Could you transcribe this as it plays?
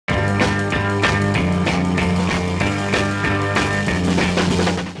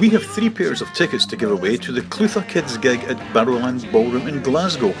We have 3 pairs of tickets to give away to the Clutha Kids gig at Barrowlands Ballroom in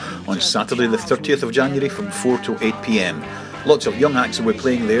Glasgow on Saturday the 30th of January from 4 till 8 p.m. Lots of young acts will be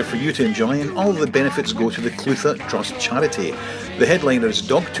playing there for you to enjoy, and all the benefits go to the Clutha Trust charity. The headliner is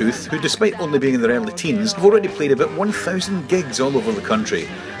Dogtooth, who despite only being in their early teens, have already played about 1,000 gigs all over the country.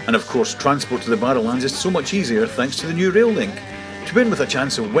 And of course, transport to the Barrowlands is so much easier thanks to the new rail link. To win with a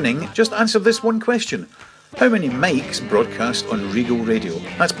chance of winning, just answer this one question. How many mics broadcast on Regal radio?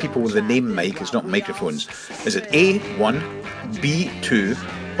 That's people with the name mic, it's not microphones. Is it A, 1, B, 2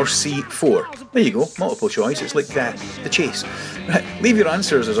 or C, 4? There you go, multiple choice, it's like the chase. Right, leave your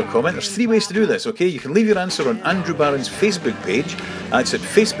answers as a comment. There's 3 ways to do this, okay? You can leave your answer on Andrew Barron's Facebook page. That's at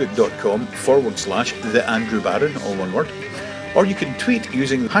facebook.com/The Andrew Barron, all one word. Or you can tweet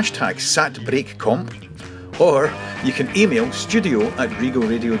using the hashtag SatBreakComp. Or you can email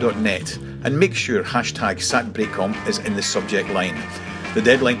studio@regalradio.net and make sure hashtag SatBreakComp is in the subject line. The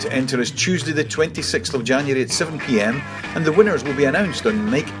deadline to enter is Tuesday the 26th of January at 7 p.m, and the winners will be announced on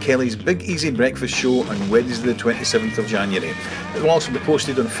Mike Kelly's Big Easy Breakfast Show on Wednesday the 27th of January. It will also be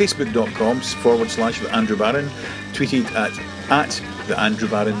posted on facebook.com/The Andrew Barron, tweeted at The Andrew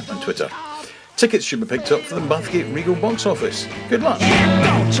Barron on Twitter. Tickets should be picked up from the Bathgate Regal box office. Good luck!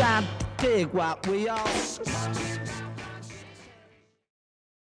 Don't try to dig what we are.